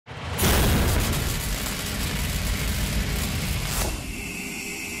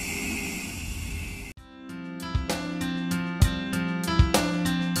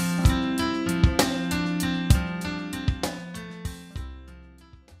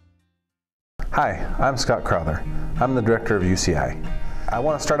Hi, I'm Scott Crowther. I'm the director of UCI. I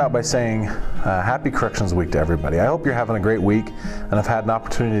want to start out by saying Happy Corrections Week to everybody. I hope you're having a great week and have had an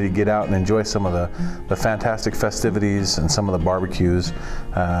opportunity to get out and enjoy some of the fantastic festivities and some of the barbecues.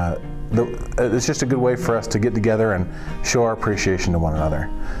 It's just a good way for us to get together and show our appreciation to one another.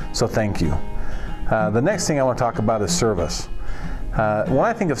 So thank you. The next thing I want to talk about is service. When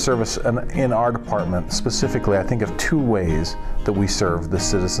I think of service in our department specifically, I think of two ways that we serve the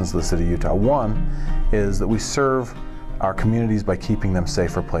citizens of the City of Utah. One is that we serve our communities by keeping them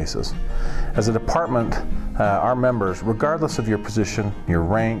safer places. As a department, our members, regardless of your position, your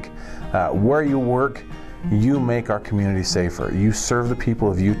rank, where you work, you make our community safer. You serve the people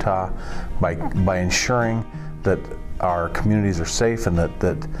of Utah by ensuring that our communities are safe and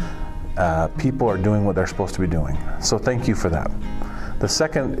that people are doing what they're supposed to be doing. So thank you for that. The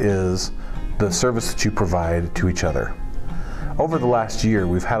second is the service that you provide to each other. Over the last year,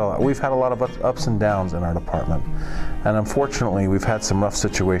 we've had a lot of ups and downs in our department, and unfortunately, we've had some rough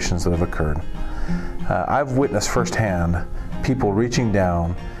situations that have occurred. I've witnessed firsthand people reaching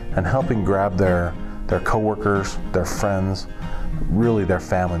down and helping grab their coworkers, their friends, really their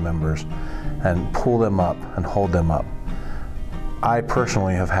family members, and pull them up and hold them up. I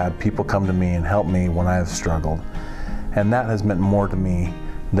personally have had people come to me and help me when I have struggled, and that has meant more to me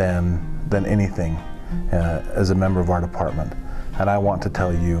than anything as a member of our department. And I want to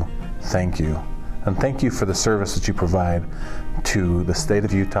tell you thank you. And thank you for the service that you provide to the state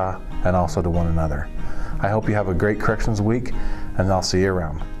of Utah and also to one another. I hope you have a great Corrections Week, and I'll see you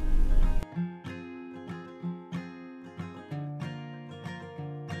around.